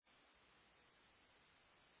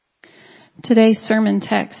Today's sermon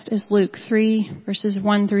text is Luke 3, verses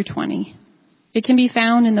 1 through 20. It can be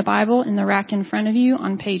found in the Bible in the rack in front of you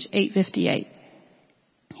on page 858.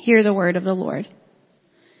 Hear the word of the Lord.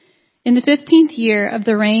 In the 15th year of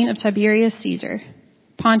the reign of Tiberius Caesar,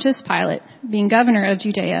 Pontius Pilate, being governor of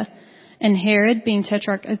Judea, and Herod, being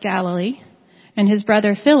tetrarch of Galilee, and his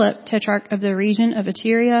brother Philip, tetrarch of the region of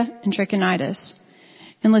Iturea and Trachonitis,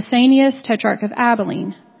 and Lysanias, tetrarch of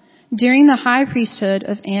Abilene, during the high priesthood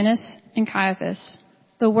of Annas and Caiaphas,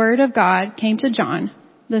 the word of God came to John,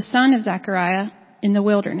 the son of Zechariah, in the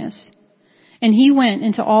wilderness. And he went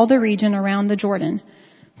into all the region around the Jordan,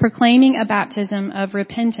 proclaiming a baptism of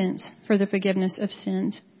repentance for the forgiveness of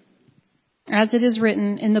sins. As it is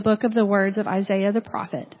written in the book of the words of Isaiah the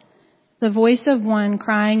prophet, the voice of one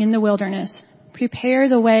crying in the wilderness, prepare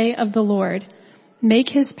the way of the Lord, make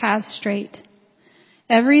his path straight.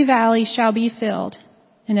 Every valley shall be filled,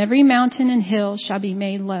 and every mountain and hill shall be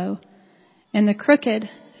made low, and the crooked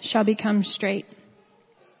shall become straight,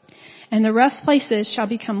 and the rough places shall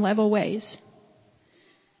become level ways,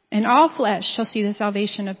 and all flesh shall see the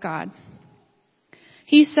salvation of God.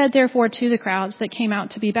 He said therefore to the crowds that came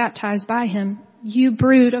out to be baptized by him, you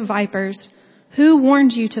brood of vipers, who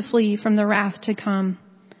warned you to flee from the wrath to come?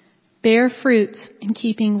 Bear fruits in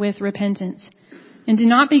keeping with repentance, and do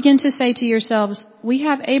not begin to say to yourselves, we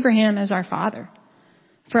have Abraham as our father.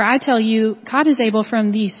 For I tell you, God is able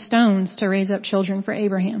from these stones to raise up children for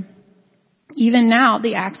Abraham. Even now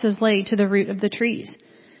the axe is laid to the root of the trees.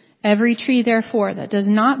 Every tree, therefore, that does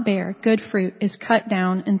not bear good fruit is cut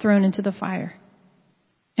down and thrown into the fire.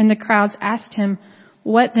 And the crowds asked him,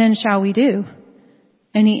 what then shall we do?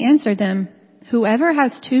 And he answered them, whoever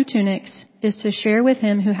has 2 tunics is to share with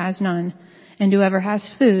him who has none, and whoever has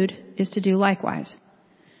food is to do likewise.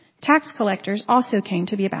 Tax collectors also came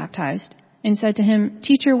to be baptized, and said to him,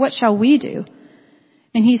 Teacher, what shall we do?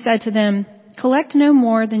 And he said to them, collect no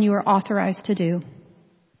more than you are authorized to do.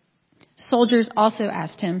 Soldiers also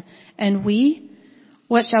asked him, and we?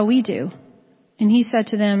 What shall we do? And he said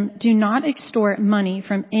to them, do not extort money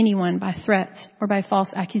from anyone by threats or by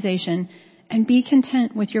false accusation, and be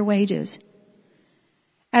content with your wages.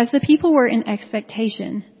 As the people were in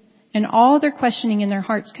expectation, and all their questioning in their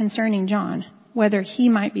hearts concerning John, whether he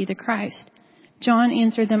might be the Christ, John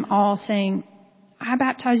answered them all, saying, I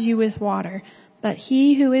baptize you with water, but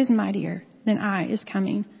he who is mightier than I is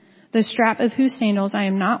coming, the strap of whose sandals I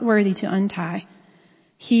am not worthy to untie.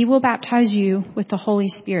 He will baptize you with the Holy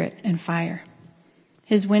Spirit and fire.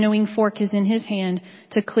 His winnowing fork is in his hand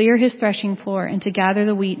to clear his threshing floor and to gather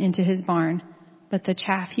the wheat into his barn, but the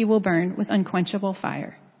chaff he will burn with unquenchable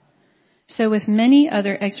fire. So with many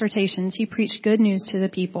other exhortations he preached good news to the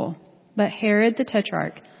people. But Herod the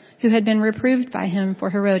Tetrarch, who had been reproved by him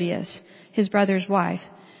for Herodias, his brother's wife,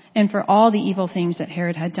 and for all the evil things that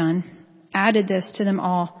Herod had done, added this to them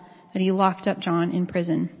all, that he locked up John in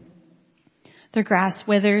prison. The grass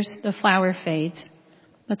withers, the flower fades,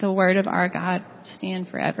 but the word of our God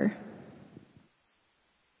stands forever.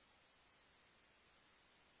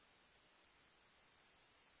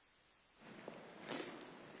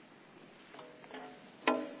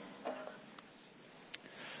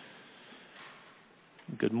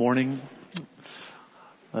 Good morning.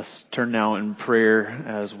 Let's turn now in prayer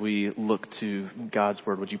as we look to God's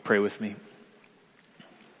word. Would you pray with me?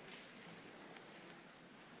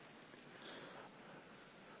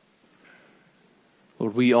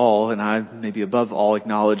 Lord, we all, and I maybe above all,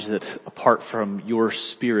 acknowledge that apart from your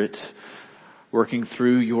Spirit working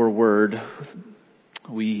through your word,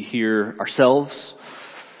 we hear ourselves.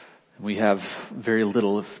 We have very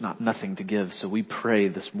little, if not nothing, to give. So we pray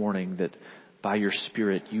this morning that by your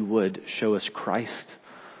Spirit you would show us Christ.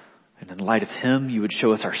 And in light of him, you would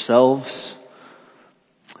show us ourselves.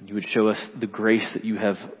 And you would show us the grace that you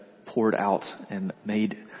have poured out and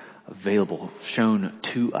made available, shown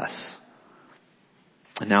to us.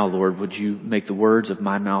 And now, Lord, would you make the words of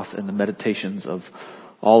my mouth and the meditations of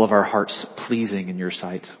all of our hearts pleasing in your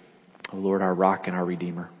sight. O Lord, our rock and our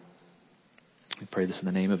redeemer. We pray this in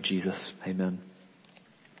the name of Jesus. Amen.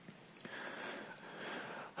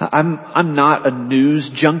 I'm not a news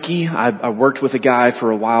junkie. I worked with a guy for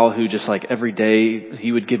a while who just like every day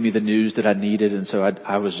he would give me the news that I needed. And so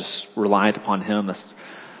I was just reliant upon him. That's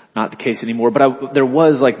not the case anymore. But there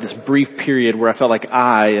was like this brief period where I felt like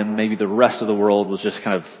I and maybe the rest of the world was just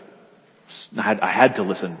kind of, I had to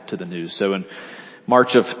listen to the news. So in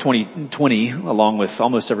March of 2020, along with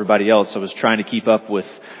almost everybody else, I was trying to keep up with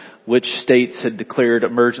which states had declared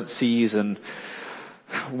emergencies and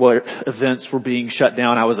what events were being shut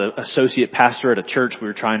down. I was an associate pastor at a church. We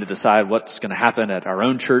were trying to decide what's going to happen at our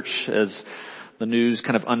own church as the news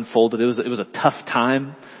kind of unfolded. It was a tough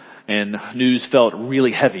time. and news felt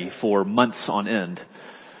really heavy for months on end.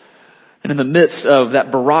 And in the midst of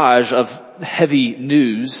that barrage of heavy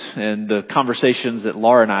news and the conversations that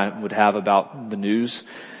Laura and I would have about the news,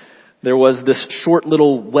 there was this short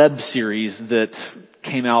little web series that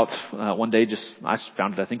came out one day. I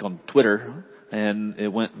found it, I think, on Twitter, and it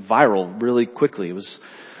went viral really quickly. It was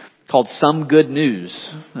called Some Good News.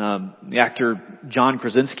 The actor John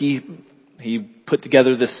Krasinski, he put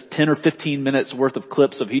together this 10 or 15 minutes worth of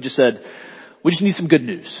clips of, he just said, we just need some good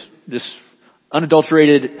news. Just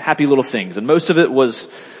unadulterated, happy little things. And most of it was,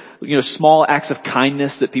 small acts of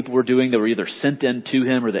kindness that people were doing that were either sent in to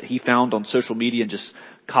him or that he found on social media and just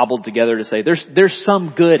cobbled together to say, there's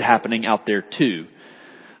some good happening out there too.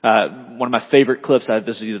 One of my favorite clips,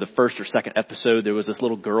 this is either the first or second episode, there was this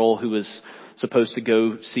little girl who was supposed to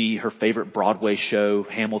go see her favorite Broadway show,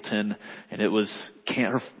 Hamilton, and it was,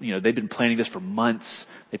 they'd been planning this for months.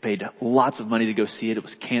 They paid lots of money to go see it. It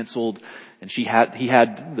was canceled, and he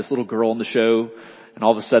had this little girl on the show, and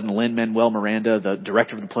all of a sudden Lin-Manuel Miranda, the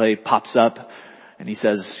director of the play, pops up, and he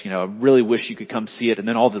says, I really wish you could come see it. And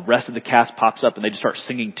then all the rest of the cast pops up and they just start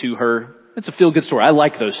singing to her. It's a feel-good story. I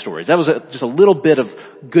like those stories. That was just a little bit of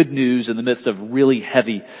good news in the midst of really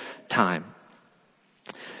heavy time.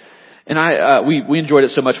 And we enjoyed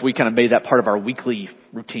it so much we kind of made that part of our weekly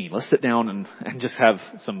routine. Let's sit down and just have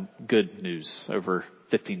some good news over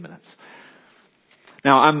 15 minutes.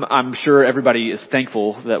 Now, I'm sure everybody is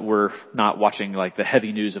thankful that we're not watching like the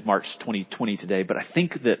heavy news of March 2020 today, but I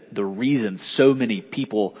think that the reason so many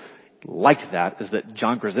people liked that is that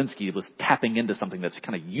John Krasinski was tapping into something that's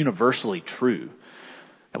kind of universally true.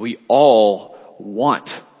 That we all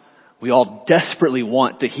desperately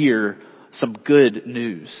want to hear some good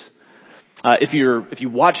news. If you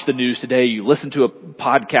watch the news today, you listen to a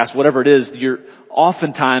podcast, whatever it is, you're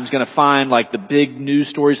oftentimes going to find like the big news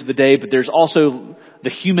stories of the day, but there's also the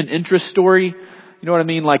human interest story. You know what I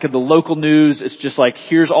mean? Like in the local news, it's just like,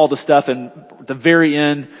 here's all the stuff, and at the very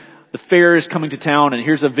end, the fair is coming to town, and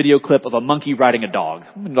here's a video clip of a monkey riding a dog.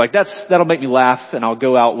 Like that'll make me laugh, and I'll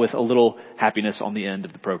go out with a little happiness on the end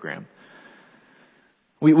of the program.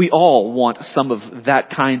 We all want some of that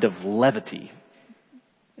kind of levity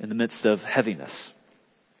in the midst of heaviness.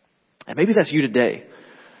 And maybe that's you today.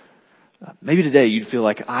 Maybe today you'd feel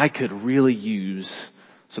like I could really use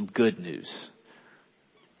some good news.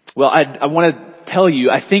 Well, I want to tell you,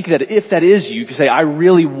 I think that if that is you, if you say, I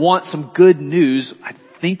really want some good news, I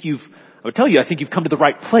think you've come to the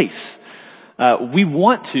right place. We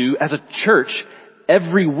want to, as a church,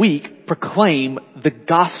 every week proclaim the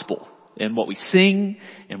gospel in what we sing,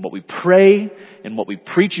 in what we pray, in what we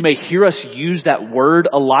preach. You may hear us use that word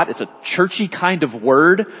a lot. It's a churchy kind of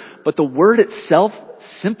word, but the word itself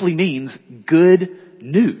simply means good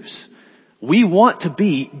news. We want to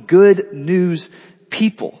be good news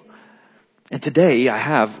people. And today I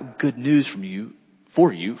have good news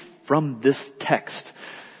for you from this text.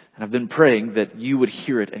 And I've been praying that you would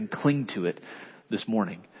hear it and cling to it this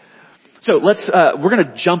morning. So we're going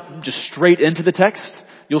to jump just straight into the text.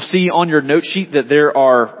 You'll see on your note sheet that there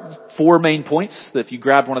are 4 main points that if you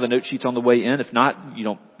grab one of the note sheets on the way in, if not, you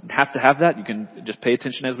don't have to have that. You can just pay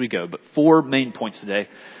attention as we go. But 4 main points today.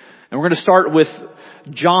 And we're going to start with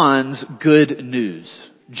John's good news.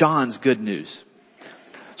 John's good news.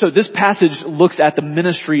 So this passage looks at the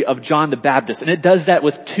ministry of John the Baptist, and it does that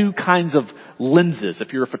with 2 kinds of lenses.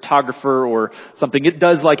 If you're a photographer or something, it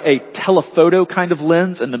does like a telephoto kind of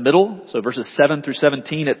lens in the middle. So verses 7 through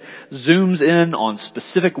 17, it zooms in on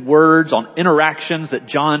specific words, on interactions that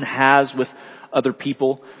John has with other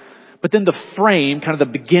people. But then the frame, kind of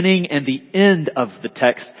the beginning and the end of the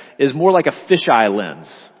text, is more like a fisheye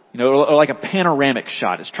lens. Or like a panoramic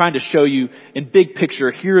shot. It's trying to show you in big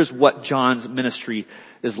picture, here is what John's ministry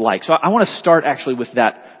is like. So I want to start actually with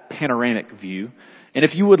that panoramic view. And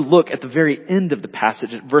if you would look at the very end of the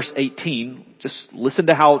passage at verse 18, just listen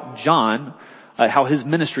to how how his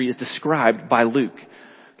ministry is described by Luke.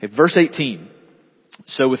 Okay, verse 18.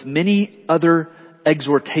 So with many other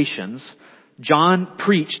exhortations, John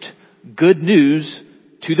preached good news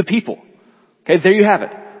to the people. Okay, there you have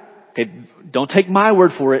it. Okay, don't take my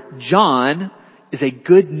word for it. John is a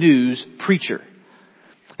good news preacher.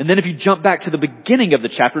 And then if you jump back to the beginning of the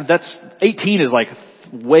chapter, that's 18 is like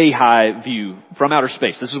way high view from outer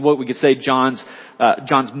space. This is what we could say John's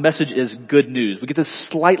message is good news. We get this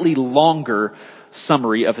slightly longer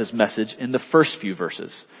summary of his message in the first few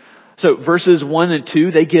verses. So verses 1 and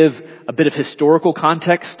 2, they give a bit of historical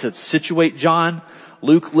context to situate John.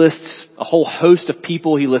 Luke lists a whole host of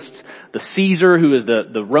people. He lists the Caesar, who is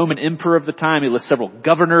the Roman emperor of the time. He lists several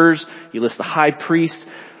governors. He lists the high priest.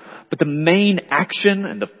 But the main action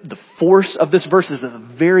and the force of this verse is at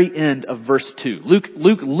the very end of verse 2.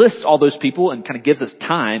 Luke lists all those people and kind of gives us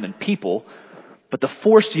time and people. But the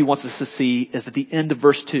force he wants us to see is at the end of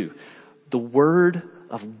verse 2. The word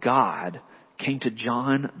of God came to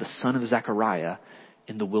John, the son of Zechariah,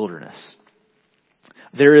 in the wilderness.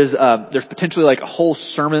 There's potentially like a whole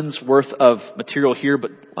sermon's worth of material here,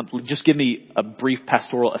 but just give me a brief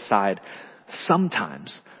pastoral aside.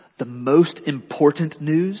 Sometimes the most important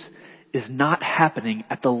news is not happening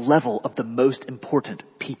at the level of the most important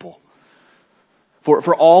people.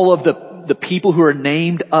 For all of the people who are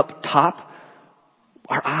named up top,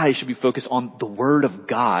 our eyes should be focused on the word of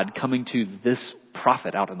God coming to this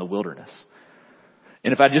prophet out in the wilderness.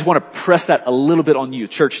 And if I just want to press that a little bit on you,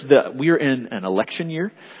 church, we are in an election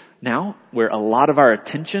year now where a lot of our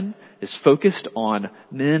attention is focused on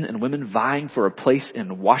men and women vying for a place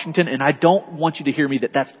in Washington. And I don't want you to hear me that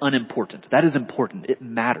that's unimportant. That is important. It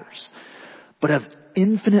matters. But of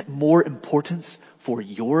infinite more importance for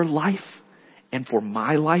your life and for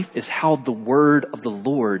my life is how the word of the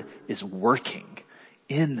Lord is working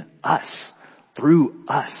in us, through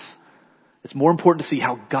us. It's more important to see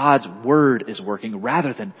how God's word is working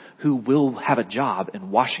rather than who will have a job in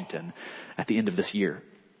Washington at the end of this year.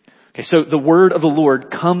 Okay, so the word of the Lord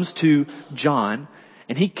comes to John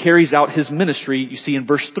and he carries out his ministry, you see in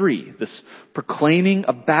verse 3, this proclaiming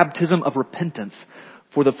a baptism of repentance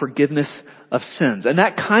for the forgiveness of sins. And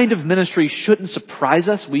that kind of ministry shouldn't surprise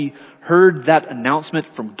us. We heard that announcement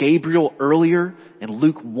from Gabriel earlier in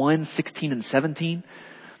Luke 1:16 and 17.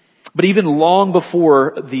 But even long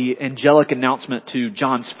before the angelic announcement to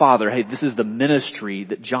John's father, hey, this is the ministry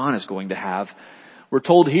that John is going to have, we're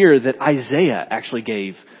told here that Isaiah actually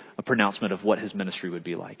gave a pronouncement of what his ministry would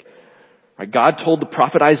be like. Right? God told the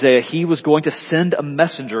prophet Isaiah he was going to send a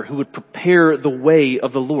messenger who would prepare the way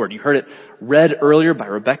of the Lord. You heard it read earlier by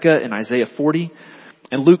Rebecca in Isaiah 40.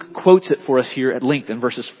 And Luke quotes it for us here at length in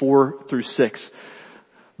verses 4 through 6.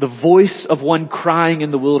 The voice of one crying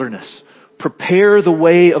in the wilderness, prepare the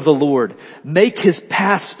way of the Lord. Make his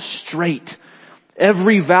paths straight.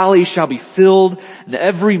 Every valley shall be filled, and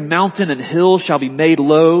every mountain and hill shall be made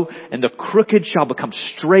low, and the crooked shall become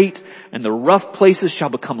straight, and the rough places shall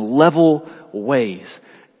become level ways.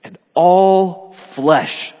 And all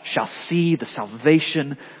flesh shall see the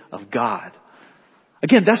salvation of God.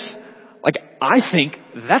 Again, I think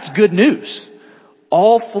that's good news.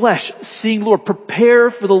 All flesh seeing Lord.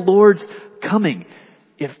 Prepare for the Lord's coming.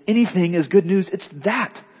 If anything is good news, it's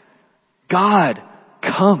that. God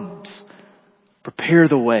comes. Prepare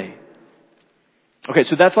the way. Okay,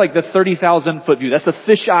 so that's like the 30,000 foot view. That's the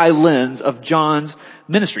fisheye lens of John's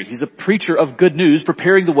ministry. He's a preacher of good news,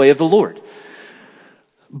 preparing the way of the Lord.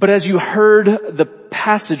 But as you heard the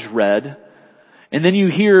passage read, and then you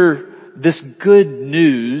hear this good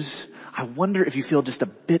news, I wonder if you feel just a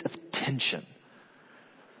bit of tension.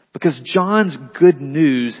 Because John's good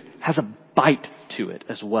news has a bite to it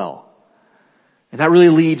as well. And that really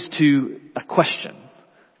leads to a question,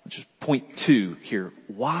 which is point 2 here.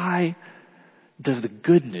 Why does the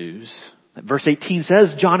good news, verse 18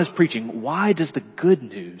 says John is preaching, why does the good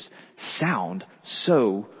news sound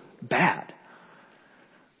so bad?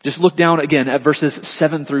 Just look down again at verses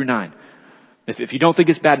 7 through 9. If you don't think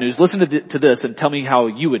it's bad news, listen to this and tell me how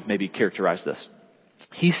you would maybe characterize this.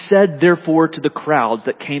 He said, therefore, to the crowds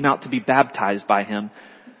that came out to be baptized by him,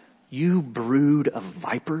 you brood of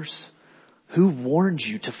vipers, who warned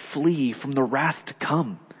you to flee from the wrath to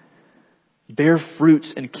come? Bear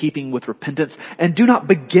fruits in keeping with repentance, and do not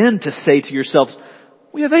begin to say to yourselves,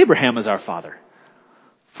 we have Abraham as our father.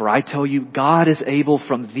 For I tell you, God is able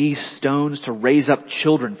from these stones to raise up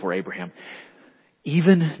children for Abraham.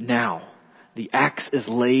 Even now, the axe is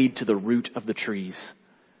laid to the root of the trees.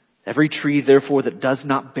 Every tree, therefore, that does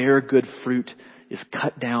not bear good fruit is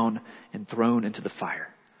cut down and thrown into the fire.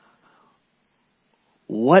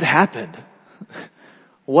 What happened?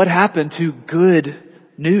 What happened to good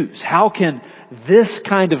news? How can this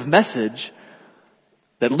kind of message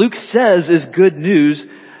that Luke says is good news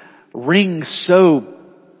ring so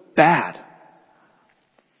bad?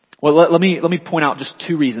 Well, let me point out just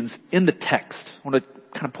 2 reasons in the text. I want to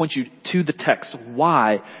kind of point you to the text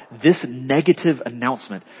why this negative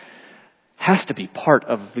announcement has to be part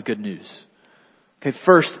of the good news. Okay,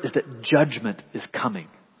 first is that judgment is coming.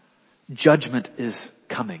 Judgment is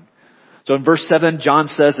coming. So in verse 7, John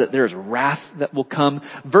says that there is wrath that will come.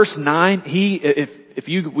 Verse 9,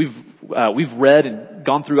 we've read and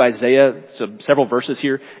gone through Isaiah, several verses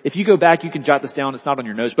here. If you go back, you can jot this down. It's not on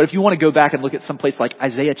your notes. But if you want to go back and look at some place like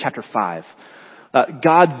Isaiah chapter 5,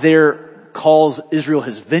 God there calls Israel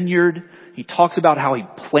his vineyard. He talks about how he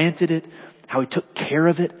planted it, how he took care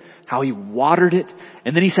of it, how he watered it.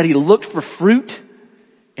 And then he said he looked for fruit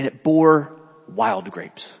and it bore wild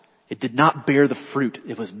grapes. It did not bear the fruit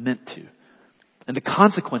it was meant to. And the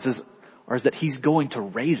consequences are that he's going to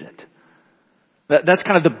raise it. That's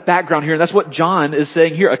kind of the background here. And that's what John is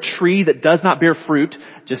saying here. A tree that does not bear fruit,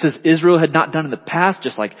 just as Israel had not done in the past,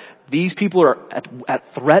 just like these people are at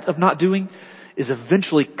threat of not doing, is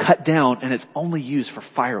eventually cut down and it's only used for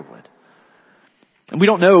firewood. And we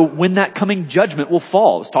don't know when that coming judgment will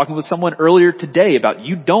fall. I was talking with someone earlier today about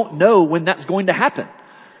you don't know when that's going to happen,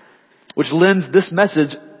 which lends this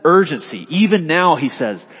message urgency. Even now, he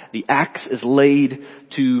says, the axe is laid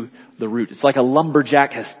to the root. It's like a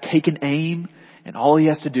lumberjack has taken aim and all he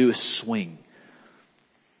has to do is swing.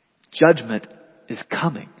 Judgment is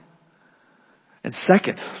coming. And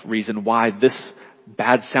second reason why this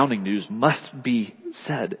bad sounding news must be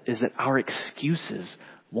said is that our excuses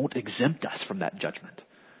won't exempt us from that judgment.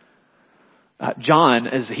 John,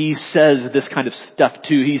 as he says this kind of stuff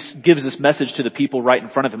too, he gives this message to the people right in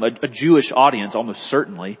front of him, a Jewish audience almost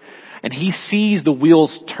certainly, and he sees the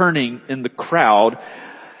wheels turning in the crowd.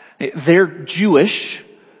 They're Jewish.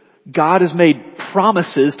 God has made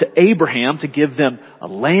promises to Abraham to give them a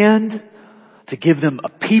land, to give them a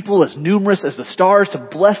people as numerous as the stars, to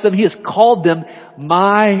bless them. He has called them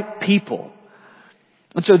my people.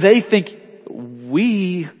 And so they think,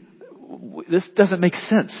 this doesn't make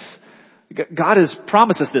sense. God has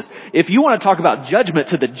promised us this. If you want to talk about judgment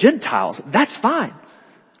to the Gentiles, that's fine.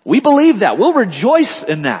 We believe that. We'll rejoice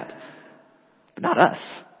in that. But not us.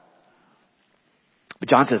 But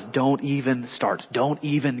John says, don't even start. Don't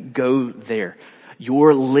even go there.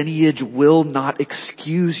 Your lineage will not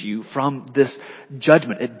excuse you from this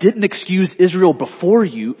judgment. It didn't excuse Israel before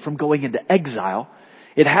you from going into exile.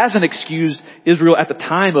 It hasn't excused Israel at the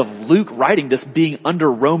time of Luke writing this being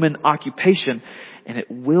under Roman occupation. And it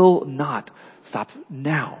will not stop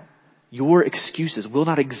now. Your excuses will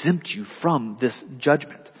not exempt you from this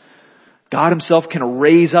judgment. God himself can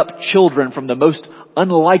raise up children from the most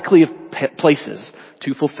unlikely of places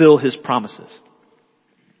to fulfill his promises.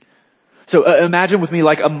 So imagine with me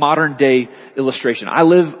like a modern day illustration.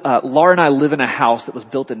 Laura and I live in a house that was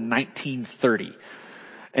built in 1930.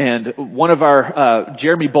 And one of our,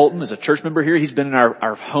 Jeremy Bolton is a church member here. He's been in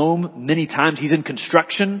our home many times. He's in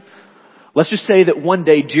construction. Let's just say that one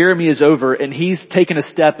day Jeremy is over and he's taken a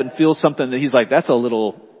step and feels something that he's like, that's a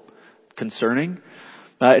little concerning.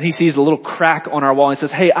 And he sees a little crack on our wall and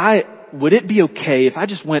says, hey, would it be okay if I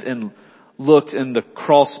just went and looked in the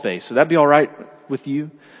crawl space? Would that be all right with you?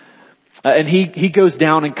 And he goes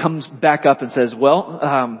down and comes back up and says, well,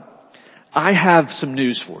 I have some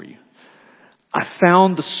news for you. I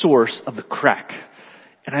found the source of the crack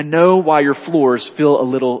and I know why your floors feel a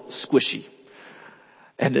little squishy.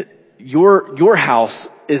 And your house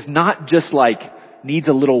is not just like needs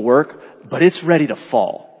a little work, but it's ready to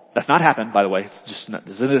fall. That's not happened, by the way. This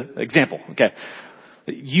is an example. Okay.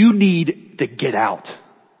 You need to get out.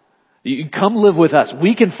 You can come live with us.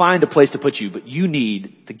 We can find a place to put you, but you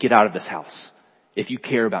need to get out of this house if you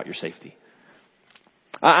care about your safety.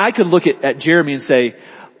 I could look at Jeremy and say,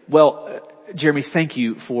 well, Jeremy, thank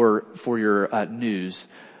you for your news.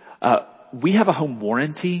 We have a home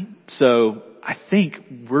warranty, so I think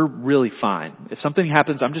we're really fine. If something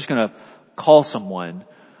happens, I'm just going to call someone.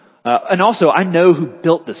 And also, I know who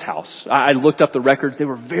built this house. I looked up the records. They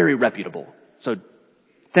were very reputable. So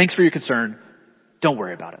thanks for your concern. Don't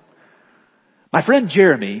worry about it. My friend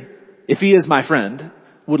Jeremy, if he is my friend,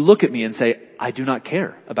 would look at me and say, I do not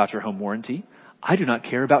care about your home warranty. I do not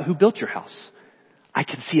care about who built your house. I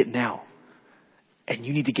can see it now. And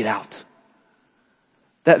you need to get out.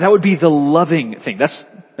 That would be the loving thing. That's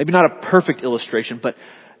maybe not a perfect illustration, but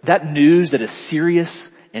that news that is serious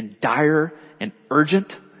and dire and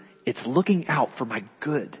urgent, it's looking out for my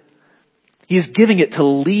good. He is giving it to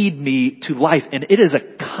lead me to life. And it is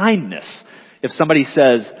a kindness if somebody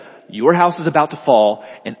says, your house is about to fall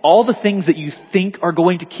and all the things that you think are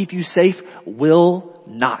going to keep you safe will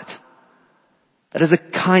not. That is a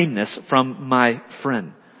kindness from my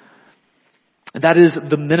friend. And that is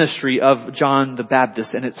the ministry of John the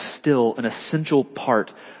Baptist, and it's still an essential part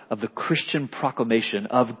of the Christian proclamation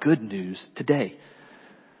of good news today.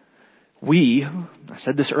 I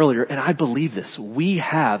said this earlier, and I believe this, we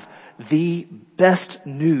have the best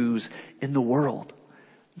news in the world.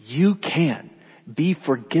 You can be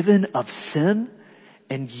forgiven of sin,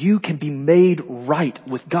 and you can be made right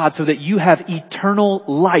with God so that you have eternal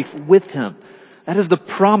life with Him. That is the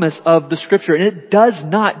promise of the Scripture, and it does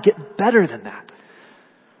not get better than that.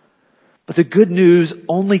 But the good news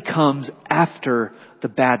only comes after the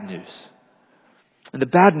bad news. And the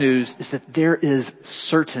bad news is that there is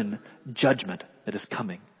certain judgment that is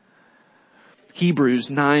coming. Hebrews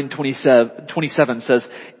 9:27 says,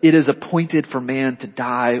 "It is appointed for man to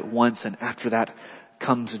die once, and after that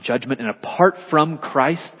comes judgment." And apart from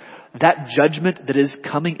Christ, that judgment that is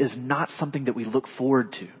coming is not something that we look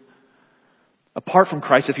forward to. Apart from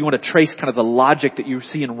Christ, if you want to trace kind of the logic that you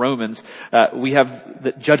see in Romans, we have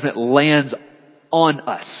that judgment lands on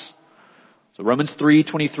us. So Romans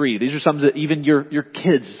 3:23, these are some that even your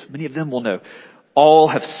kids, many of them will know. All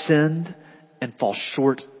have sinned and fall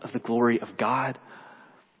short of the glory of God.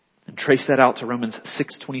 And trace that out to Romans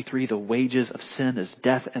 6:23, the wages of sin is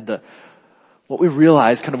death. And what we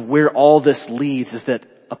realize kind of where all this leads is that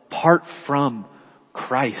apart from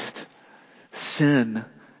Christ, sin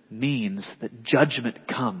means that judgment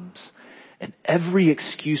comes. And every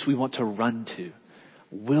excuse we want to run to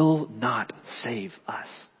will not save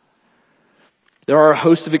us. There are a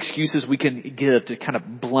host of excuses we can give to kind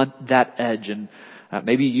of blunt that edge. And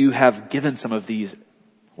maybe you have given some of these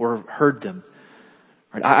or heard them.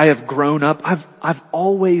 Right? I have grown up. I've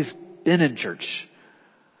always been in church.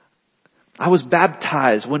 I was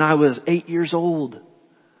baptized when I was 8 years old.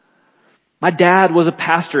 My dad was a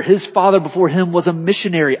pastor. His father before him was a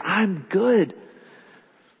missionary. I'm good.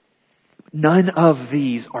 None of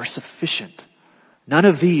these are sufficient. None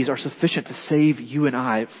of these are sufficient to save you and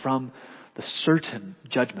I from the certain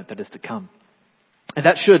judgment that is to come. And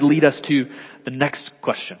that should lead us to the next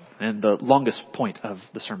question and the longest point of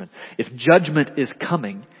the sermon. If judgment is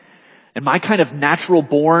coming, and my kind of natural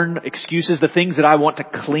born excuses, the things that I want to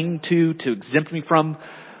cling to exempt me from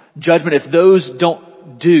judgment, if those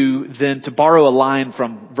don't do, then to borrow a line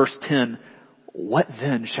from verse 10, what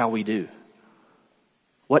then shall we do?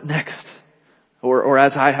 What next? Or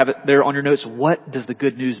as I have it there on your notes, what does the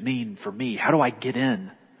good news mean for me? How do I get in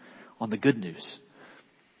on the good news?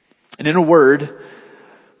 And in a word,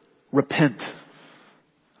 repent.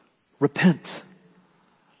 Repent.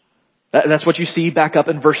 That's what you see back up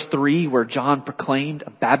in verse 3 where John proclaimed a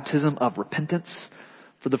baptism of repentance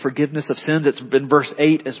for the forgiveness of sins. It's in verse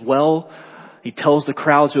 8 as well. He tells the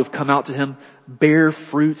crowds who have come out to him, bear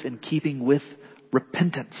fruits in keeping with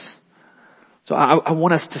repentance. So I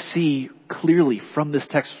want us to see clearly from this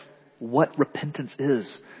text what repentance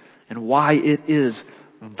is and why it is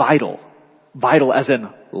vital. Vital as in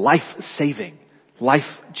life-saving,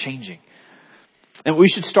 life-changing. And we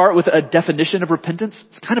should start with a definition of repentance.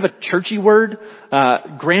 It's kind of a churchy word.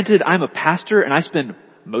 Granted, I'm a pastor and I spend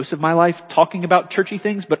most of my life talking about churchy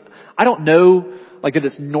things, but I don't know like that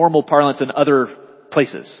it's normal parlance in other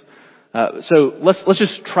places. So let's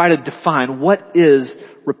just try to define what is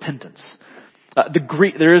repentance. The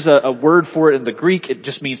Greek, there is a word for it in the Greek. It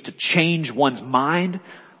just means to change one's mind,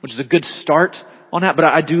 which is a good start on that. But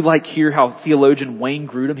I do like here how theologian Wayne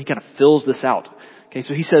Grudem, he kind of fills this out. Okay,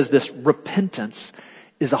 so he says this: repentance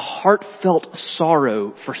is a heartfelt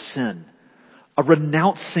sorrow for sin, a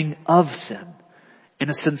renouncing of sin, and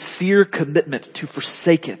a sincere commitment to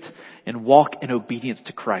forsake it and walk in obedience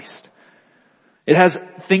to Christ. It has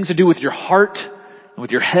things to do with your heart and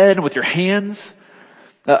with your head and with your hands.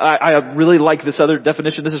 I really like this other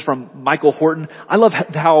definition. This is from Michael Horton. I love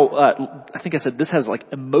how, I think I said this has like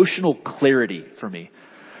emotional clarity for me.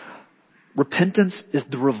 Repentance is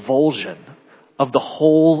the revulsion of the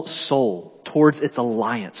whole soul towards its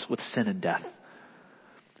alliance with sin and death.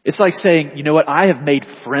 It's like saying, you know what? I have made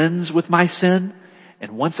friends with my sin.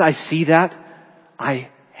 And once I see that, I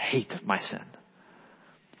hate my sin.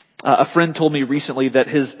 A friend told me recently that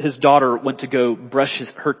his daughter went to go brush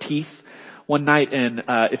her teeth one night. And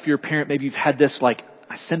if you're a parent, maybe you've had this, like,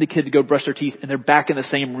 I send a kid to go brush their teeth and they're back in the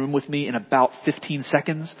same room with me in about 15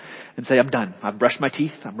 seconds and say, I'm done. I've brushed my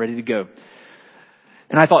teeth. I'm ready to go.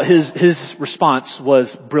 And I thought his response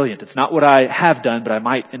was brilliant. It's not what I have done, but I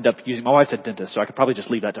might end up using. My wife's a dentist, so I could probably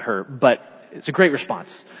just leave that to her. But it's a great response.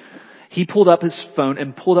 He pulled up his phone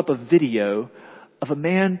and pulled up a video of a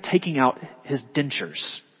man taking out his dentures.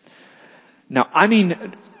 Now, I mean,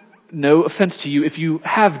 no offense to you if you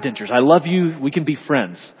have dentures. I love you. We can be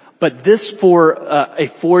friends. But this for a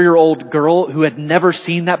 4-year-old girl who had never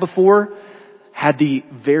seen that before had the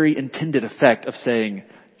very intended effect of saying,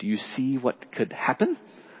 do you see what could happen?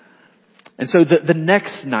 And so the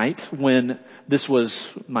next night when this was,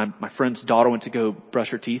 my friend's daughter went to go brush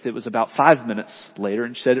her teeth, it was about 5 minutes later,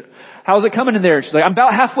 and she said, how's it coming in there? And she's like, I'm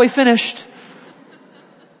about halfway finished.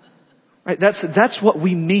 Right? That's what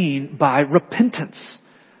we mean by repentance.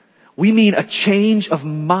 We mean a change of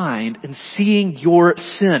mind and seeing your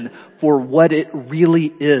sin for what it really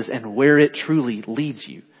is and where it truly leads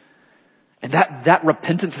you. And that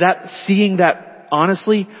repentance, that seeing that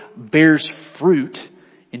honestly bears fruit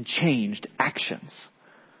in changed actions.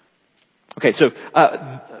 Okay, so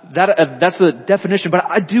that's the definition, but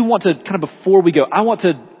I do want to kind of, before we go,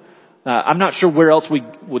 I'm not sure where else we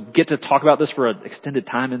would get to talk about this for an extended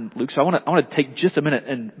time in Luke, so I want to take just a minute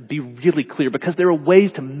and be really clear, because there are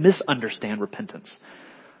ways to misunderstand repentance.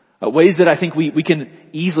 Ways that I think we can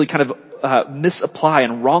easily kind of misapply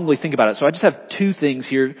and wrongly think about it. So I just have two things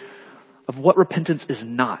here of what repentance is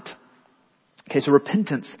not. Okay, so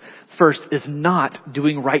repentance, first, is not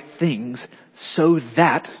doing right things so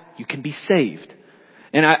that you can be saved.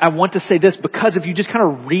 And I want to say this because if you just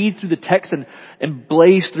kind of read through the text and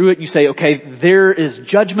blaze through it, you say, okay, there is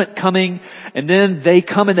judgment coming. And then they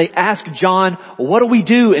come and they ask John, well, what do we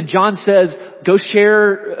do? And John says, go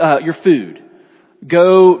share your food.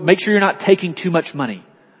 Go make sure you're not taking too much money.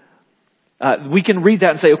 We can read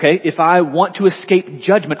that and say, okay, if I want to escape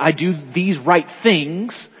judgment, I do these right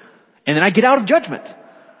things and then I get out of judgment.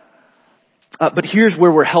 But here's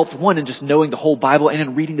where we're helped, one, in just knowing the whole Bible and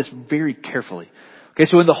in reading this very carefully. Okay,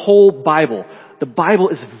 so in the whole Bible, the Bible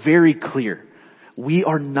is very clear. We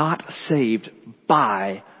are not saved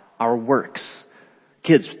by our works.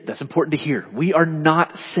 Kids, that's important to hear. We are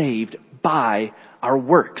not saved by our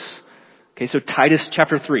works. Okay, so Titus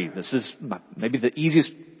chapter 3. This is maybe the easiest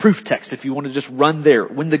proof text if you want to just run there.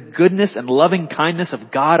 When the goodness and loving kindness of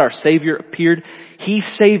God our Savior appeared, He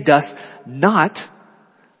saved us not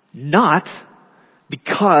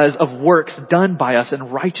because of works done by us in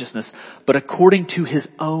righteousness, but according to His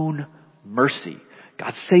own mercy.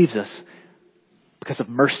 God saves us because of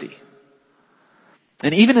mercy.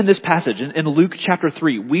 And even in this passage, in Luke chapter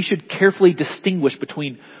 3, we should carefully distinguish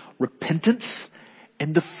between repentance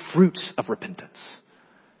and the fruits of repentance.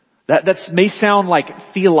 That may sound like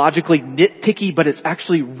theologically nitpicky, but it's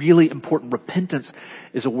actually really important. Repentance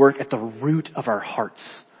is a work at the root of our hearts.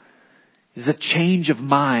 It is a change of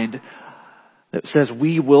mind that says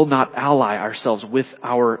we will not ally ourselves with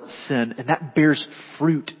our sin, and that bears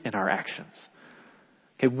fruit in our actions.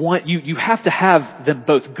 Okay, you have to have them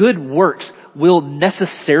both. Good works will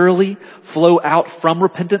necessarily flow out from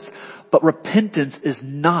repentance, but repentance is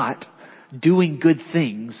not doing good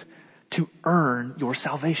things to earn your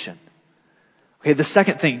salvation. Okay, the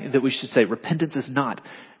second thing that we should say, repentance is not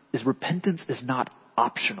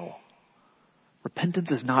optional.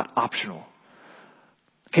 Repentance is not optional.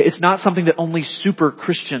 Okay, it's not something that only super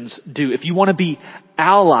Christians do. If you want to be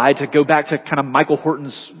allied, to go back to kind of Michael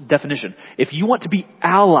Horton's definition, if you want to be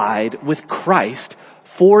allied with Christ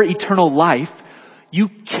for eternal life, you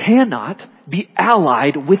cannot be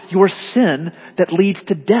allied with your sin that leads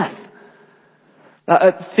to death.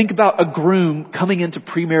 Think about a groom coming into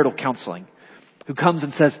premarital counseling who comes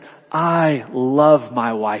and says, I love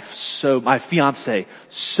my wife my fiance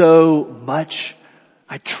so much.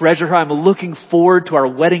 I treasure her. I'm looking forward to our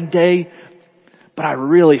wedding day, but I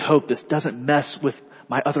really hope this doesn't mess with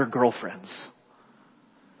my other girlfriends.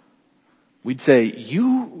 We'd say,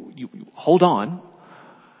 you hold on,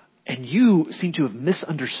 and you seem to have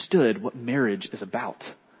misunderstood what marriage is about.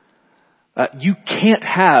 You can't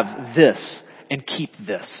have this and keep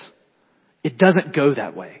this. It doesn't go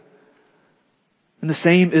that way. And the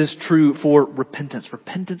same is true for repentance.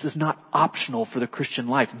 Repentance is not optional for the Christian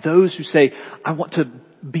life. Those who say, I want to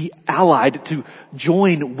be allied, to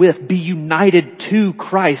join with, be united to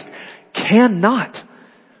Christ,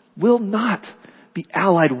 will not be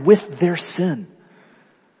allied with their sin.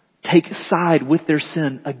 Take side with their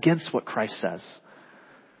sin against what Christ says.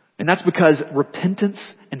 And that's because repentance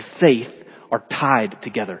and faith are tied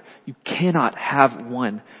together. You cannot have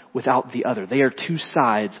one without the other. They are two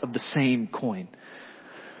sides of the same coin.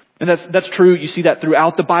 And that's true. You see that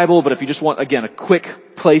throughout the Bible. But if you just want, again, a quick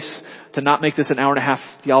place to not make this an hour and a half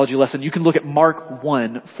theology lesson, you can look at Mark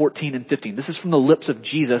 1, 14 and 15. This is from the lips of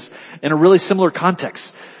Jesus in a really similar context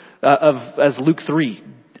as Luke 3.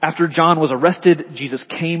 After John was arrested, Jesus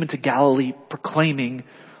came into Galilee proclaiming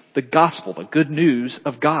the gospel, the good news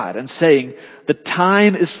of God, and saying, the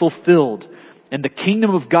time is fulfilled and the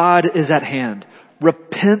kingdom of God is at hand.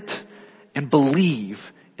 Repent and believe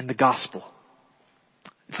in the gospel.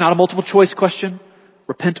 It's not a multiple choice question.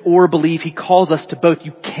 Repent or believe. He calls us to both.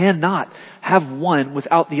 You cannot have one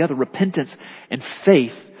without the other. Repentance and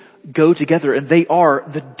faith go together, and they are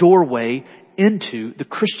the doorway into the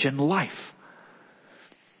Christian life.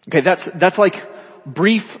 Okay, that's like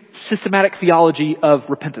brief systematic theology of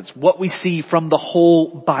repentance, what we see from the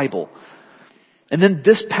whole Bible. And then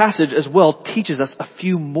this passage as well teaches us a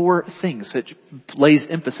few more things. It lays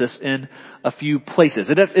emphasis in a few places.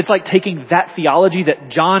 It's like taking that theology that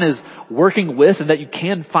John is working with and that you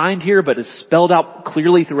can find here, but is spelled out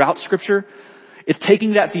clearly throughout Scripture. It's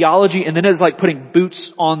taking that theology and then it's like putting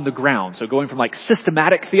boots on the ground. So going from like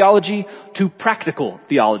systematic theology to practical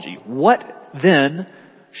theology. What then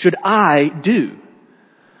should I do?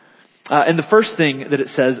 And the first thing that it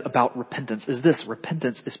says about repentance is this.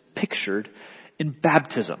 Repentance is pictured in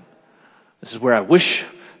baptism. This is where I wish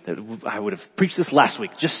that I would have preached this last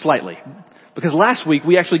week, just slightly. Because last week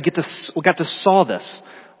we actually got to see this.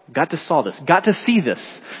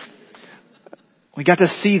 We got to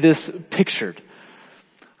see this pictured.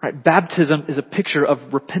 Right? Baptism is a picture of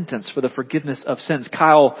repentance for the forgiveness of sins.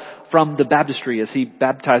 Kyle from the baptistry, as he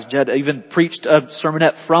baptized Jed, even preached a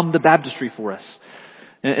sermonette from the baptistry for us.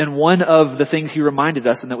 And one of the things he reminded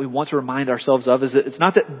us and that we want to remind ourselves of is that it's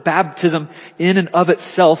not that baptism in and of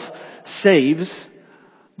itself saves,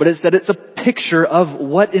 but it's that it's a picture of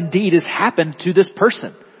what indeed has happened to this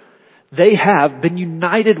person. They have been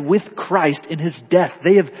united with Christ in His death.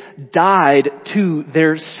 They have died to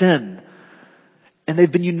their sin. And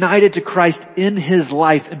they've been united to Christ in His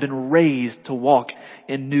life and been raised to walk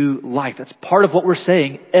in new life. That's part of what we're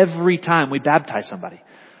saying every time we baptize somebody.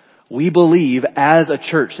 We believe as a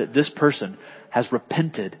church that this person has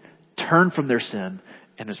repented, turned from their sin,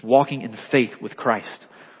 and is walking in faith with Christ.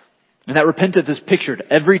 And that repentance is pictured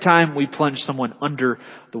every time we plunge someone under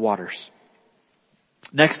the waters.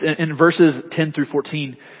 Next, in verses 10 through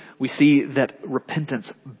 14, we see that repentance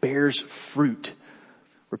bears fruit.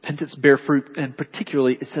 Repentance bears fruit, and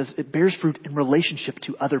particularly it says it bears fruit in relationship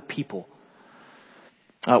to other people.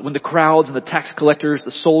 When the crowds and the tax collectors,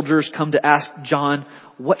 the soldiers come to ask John,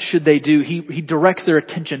 what should they do? He directs their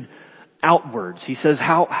attention outwards. He says,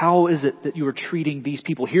 how is it that you are treating these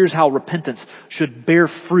people? Here's how repentance should bear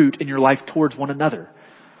fruit in your life towards one another.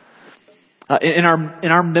 In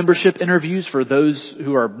our membership interviews for those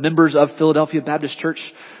who are members of Philadelphia Baptist Church,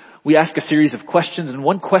 we ask a series of questions. And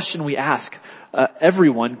one question we ask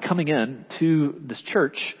everyone coming in to this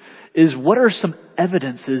church is, what are some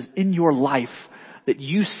evidences in your life that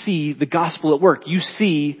you see the gospel at work? You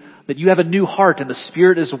see that you have a new heart and the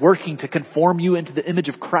Spirit is working to conform you into the image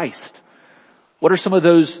of Christ. What are some of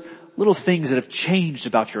those little things that have changed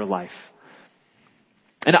about your life?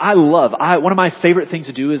 And one of my favorite things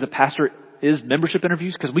to do as a pastor is membership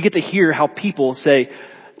interviews, because we get to hear how people say,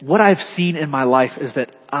 what I've seen in my life is that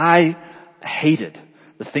I hated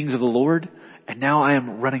the things of the Lord and now I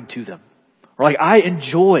am running to them. Or like I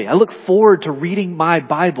look forward to reading my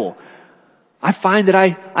Bible. I find that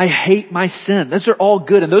I hate my sin. Those are all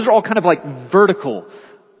good. And those are all kind of like vertical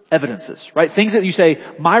evidences, right? Things that you say,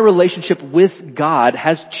 my relationship with God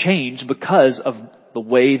has changed because of the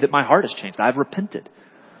way that my heart has changed. I've repented.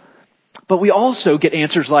 But we also get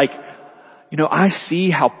answers like, I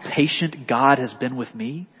see how patient God has been with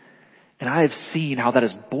me. And I have seen how that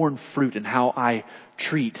has borne fruit in how I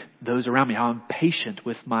treat those around me, how I'm patient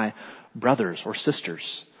with my brothers or sisters.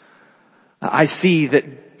 I see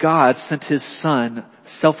that God sent His Son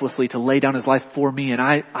selflessly to lay down His life for me. And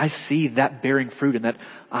I see that bearing fruit and that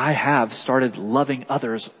I have started loving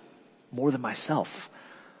others more than myself.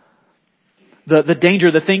 The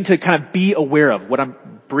danger, the thing to kind of be aware of, what I'm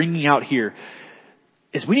bringing out here,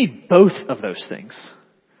 is we need both of those things.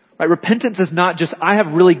 Right? Repentance is not just, I have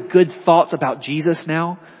really good thoughts about Jesus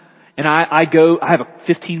now, and I have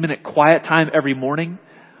a 15-minute quiet time every morning.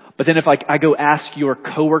 But then if I go ask your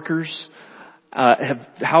coworkers,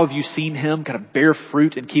 how have you seen him kind of bear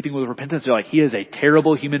fruit in keeping with repentance? They're like, he is a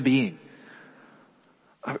terrible human being.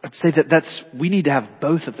 I'd say we need to have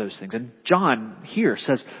both of those things. And John here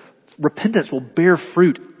says repentance will bear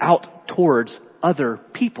fruit out towards other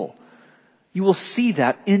people. You will see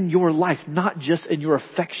that in your life, not just in your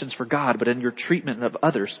affections for God, but in your treatment of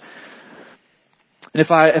others. And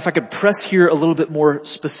if I could press here a little bit more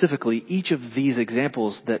specifically, each of these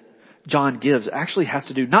examples that John gives actually has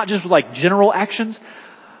to do not just with like general actions,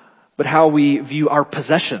 but how we view our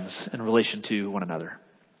possessions in relation to one another.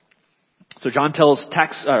 So John tells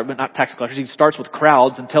not tax collectors, he starts with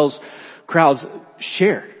crowds and tells crowds,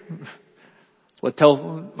 share. Well, I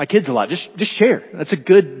tell my kids a lot, just share. That's a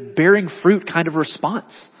good bearing fruit kind of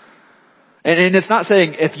response. And it's not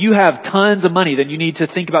saying if you have tons of money, then you need to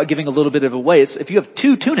think about giving a little bit of away. It's if you have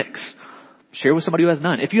 2 tunics, share with somebody who has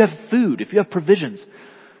none. If you have food, if you have provisions,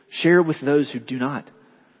 share with those who do not.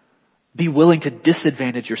 Be willing to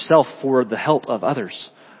disadvantage yourself for the help of others.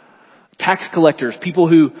 Tax collectors, people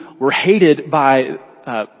who were hated by,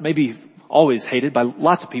 maybe always hated by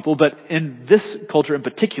lots of people, but in this culture in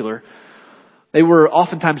particular, they were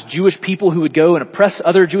oftentimes Jewish people who would go and oppress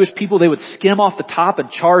other Jewish people. They would skim off the top and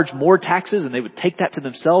charge more taxes, and they would take that to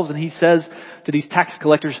themselves. And he says to these tax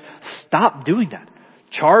collectors, stop doing that.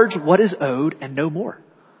 Charge what is owed and no more.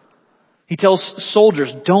 He tells soldiers,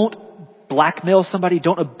 don't blackmail somebody.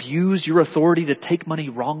 Don't abuse your authority to take money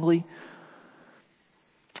wrongly.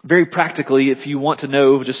 Very practically, if you want to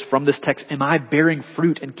know just from this text, am I bearing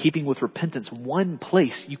fruit in keeping with repentance? One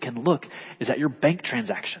place you can look is at your bank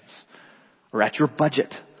transactions or at your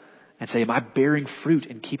budget and say, am I bearing fruit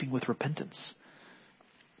in keeping with repentance?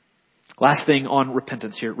 Last thing on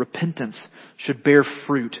repentance here. Repentance should bear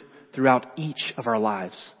fruit throughout each of our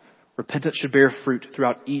lives. Repentance should bear fruit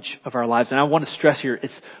throughout each of our lives. And I want to stress here,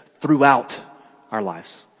 it's throughout our lives.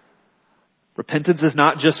 Repentance is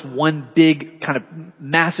not just one big kind of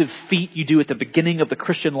massive feat you do at the beginning of the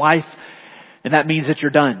Christian life, and that means that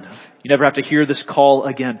you're done. You never have to hear this call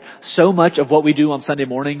again. So much of what we do on Sunday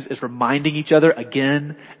mornings is reminding each other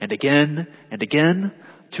again and again and again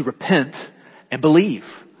to repent and believe.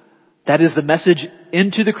 That is the message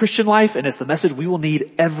into the Christian life, and it's the message we will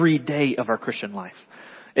need every day of our Christian life.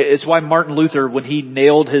 It's why Martin Luther, when he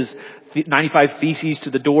nailed his 95 Theses to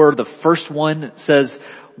the door, the first one says,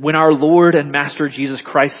 when our Lord and Master Jesus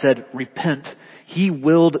Christ said, repent, he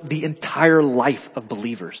willed the entire life of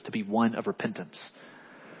believers to be one of repentance.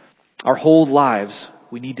 Our whole lives,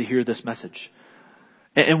 we need to hear this message.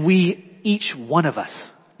 And we, each one of us,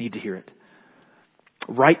 need to hear it.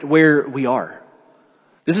 Right where we are.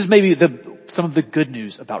 This is maybe some of the good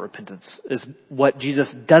news about repentance, is what Jesus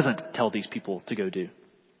doesn't tell these people to go do.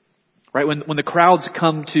 Right? When the crowds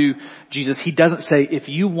come to Jesus, he doesn't say, if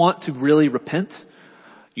you want to really repent,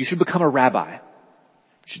 you should become a rabbi. You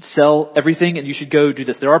should sell everything and you should go do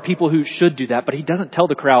this. There are people who should do that, but he doesn't tell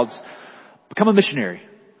the crowds, become a missionary.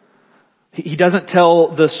 He doesn't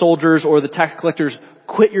tell the soldiers or the tax collectors,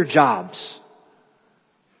 quit your jobs.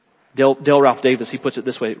 Dale Ralph Davis, he puts it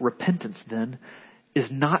this way, repentance then is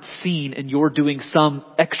not seen in your doing some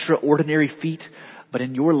extraordinary feat, but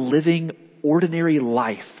in your living ordinary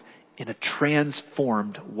life in a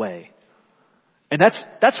transformed way. And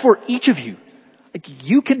that's for each of you. Like,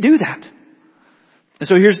 you can do that. And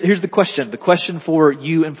so here's the question. The question for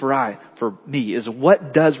you and for me is,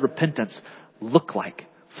 what does repentance look like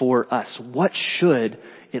for us? What should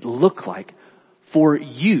it look like for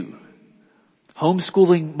you,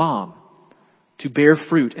 homeschooling mom, to bear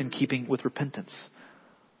fruit in keeping with repentance?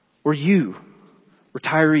 Or you,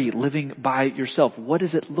 retiree living by yourself, what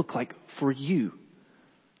does it look like for you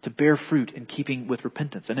to bear fruit in keeping with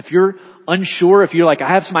repentance? And if you're unsure, if you're like, I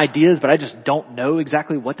have some ideas, but I just don't know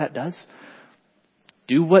exactly what that does,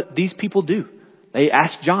 do what these people do. They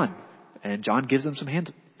ask John, and John gives them some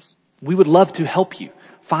hands. We would love to help you.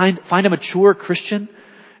 Find a mature Christian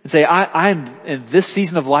and say, I'm in this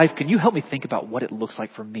season of life. Can you help me think about what it looks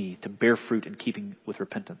like for me to bear fruit in keeping with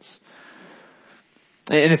repentance?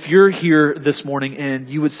 And if you're here this morning and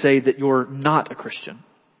you would say that you're not a Christian,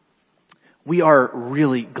 we are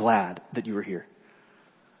really glad that you are here.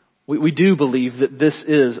 We do believe that this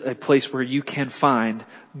is a place where you can find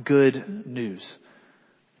good news.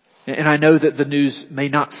 And I know that the news may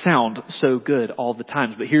not sound so good all the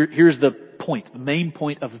times, but here's the point, the main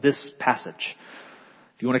point of this passage.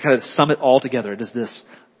 If you want to kind of sum it all together, it is this: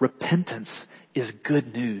 repentance is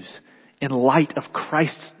good news in light of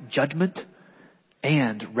Christ's judgment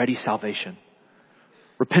and ready salvation.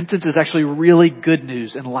 Repentance is actually really good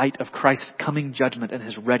news in light of Christ's coming judgment and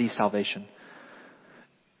his ready salvation.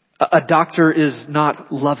 A doctor is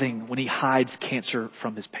not loving when he hides cancer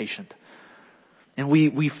from his patient. And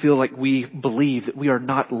we feel like we believe that we are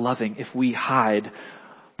not loving if we hide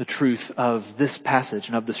the truth of this passage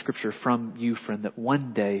and of the scripture from you, friend, that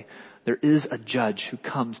one day there is a judge who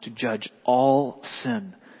comes to judge all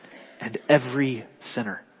sin and every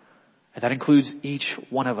sinner. And that includes each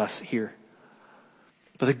one of us here.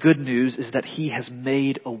 But the good news is that he has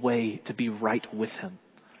made a way to be right with him.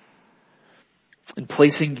 In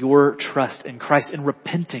placing your trust in Christ, in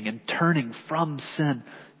repenting and turning from sin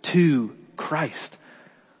to Christ,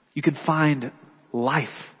 you can find life.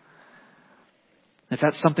 If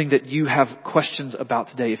that's something that you have questions about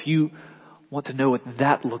today, if you want to know what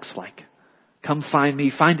that looks like, come find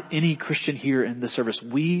me. Find any Christian here in this service.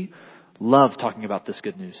 We love talking about this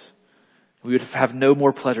good news. We would have no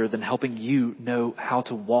more pleasure than helping you know how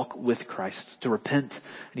to walk with Christ, to repent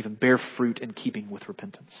and even bear fruit in keeping with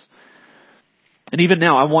repentance. And even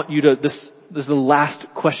now, I want you to, this is the last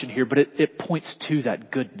question here, but it points to that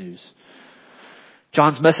good news.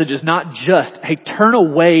 John's message is not just, hey, turn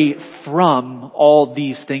away from all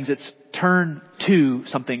these things. It's turn to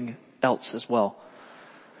something else as well.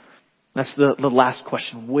 That's the last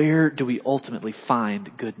question. Where do we ultimately find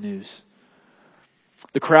good news?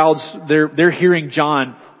 The crowds, they're hearing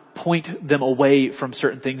John point them away from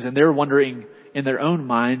certain things, and they're wondering in their own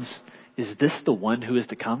minds, is this the one who is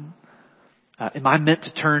to come? Am I meant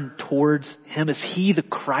to turn towards him? Is he the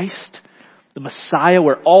Christ? The Messiah,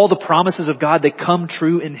 where all the promises of God, they come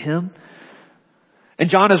true in him. And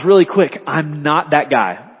John is really quick. I'm not that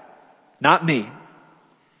guy. Not me.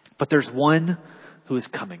 But there's one who is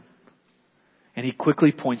coming. And he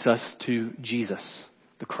quickly points us to Jesus,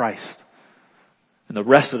 the Christ. And the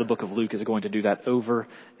rest of the book of Luke is going to do that over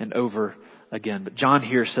and over again. But John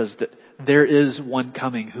here says that there is one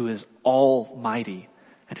coming who is almighty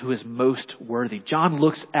and who is most worthy. John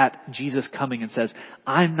looks at Jesus coming and says,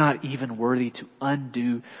 I'm not even worthy to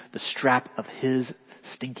undo the strap of his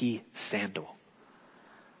stinky sandal.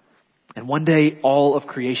 And one day, all of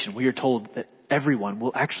creation, we are told that everyone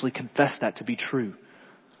will actually confess that to be true.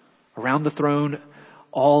 Around the throne,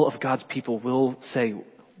 all of God's people will say,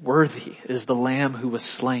 worthy is the Lamb who was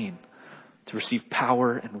slain to receive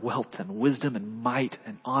power and wealth and wisdom and might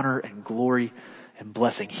and honor and glory and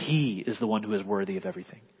blessing. He is the one who is worthy of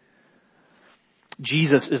everything.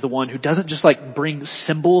 Jesus is the one who doesn't just bring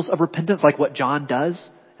symbols of repentance like what John does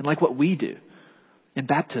and like what we do in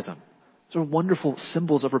baptism. Those are wonderful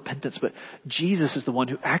symbols of repentance, but Jesus is the one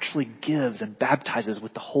who actually gives and baptizes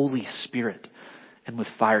with the Holy Spirit and with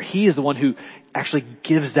fire. He is the one who actually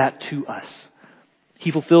gives that to us.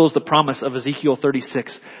 He fulfills the promise of Ezekiel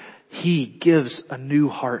 36. He gives a new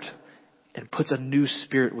heart and puts a new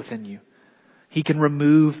spirit within you. He can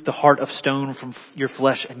remove the heart of stone from your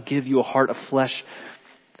flesh and give you a heart of flesh.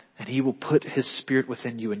 And he will put his spirit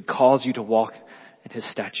within you and cause you to walk in his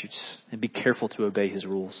statutes and be careful to obey his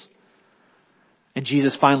rules. And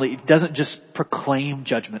Jesus finally doesn't just proclaim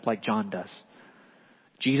judgment like John does.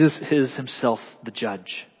 Jesus is himself the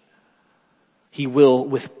judge. He will,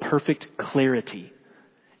 with perfect clarity,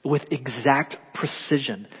 with exact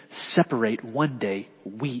precision, separate one day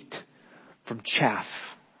wheat from chaff.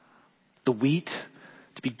 The wheat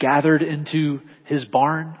to be gathered into his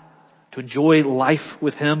barn, to enjoy life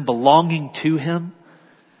with him, belonging to him,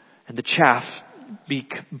 and the chaff be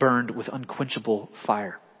burned with unquenchable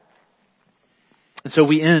fire. And so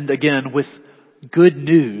we end again with good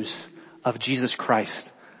news of Jesus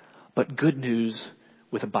Christ, but good news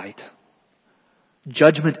with a bite.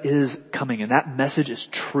 Judgment is coming, and that message is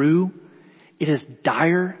true. It is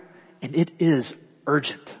dire, and it is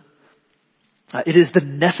urgent. It is the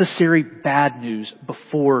necessary bad news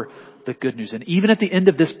before the good news. And even at the end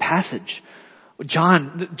of this passage,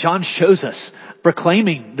 John shows us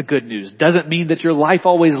proclaiming the good news doesn't mean that your life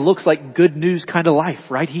always looks like good news kind of life,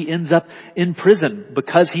 right? He ends up in prison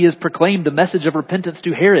because he has proclaimed the message of repentance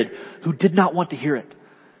to Herod, who did not want to hear it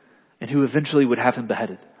and who eventually would have him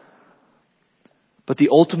beheaded. But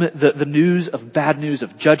the news of bad news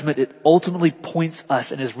of judgment, it ultimately points us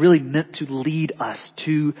and is really meant to lead us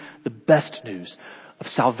to the best news of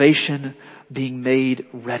salvation being made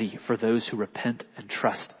ready for those who repent and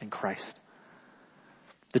trust in Christ.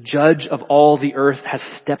 The judge of all the earth has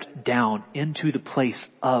stepped down into the place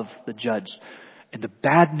of the judge. And the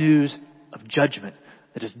bad news of judgment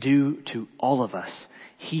that is due to all of us,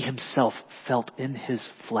 he himself felt in his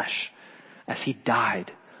flesh as he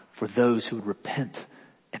died for those who would repent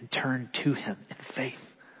and turn to him in faith.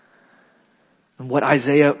 And what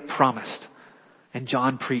Isaiah promised and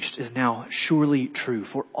John preached is now surely true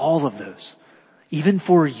for all of those, even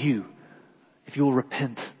for you, if you will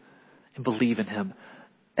repent and believe in him.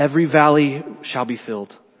 Every valley shall be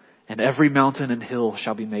filled, and every mountain and hill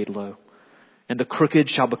shall be made low, and the crooked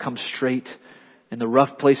shall become straight, and the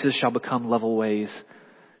rough places shall become level ways,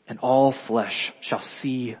 and all flesh shall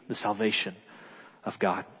see the salvation of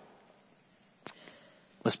God.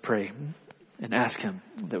 Let's pray and ask him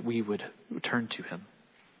that we would turn to him.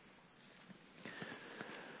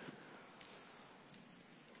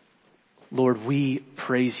 Lord, we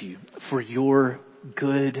praise you for your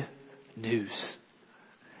good news.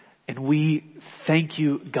 And we thank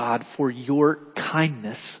you, God, for your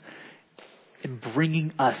kindness in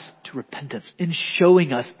bringing us to repentance, in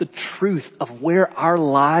showing us the truth of where our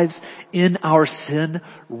lives in our sin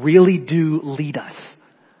really do lead us.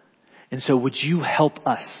 And so would you help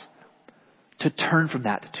us to turn from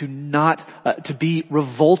that, to be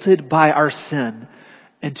revolted by our sin,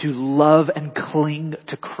 and to love and cling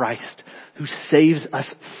to Christ who saves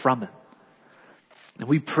us from it. And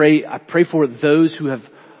I pray for those who have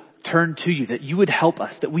turned to you, that you would help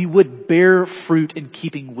us, that we would bear fruit in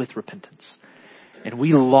keeping with repentance. And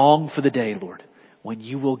we long for the day, Lord, when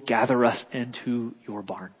you will gather us into your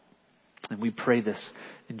barn. And we pray this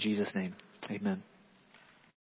in Jesus' name. Amen.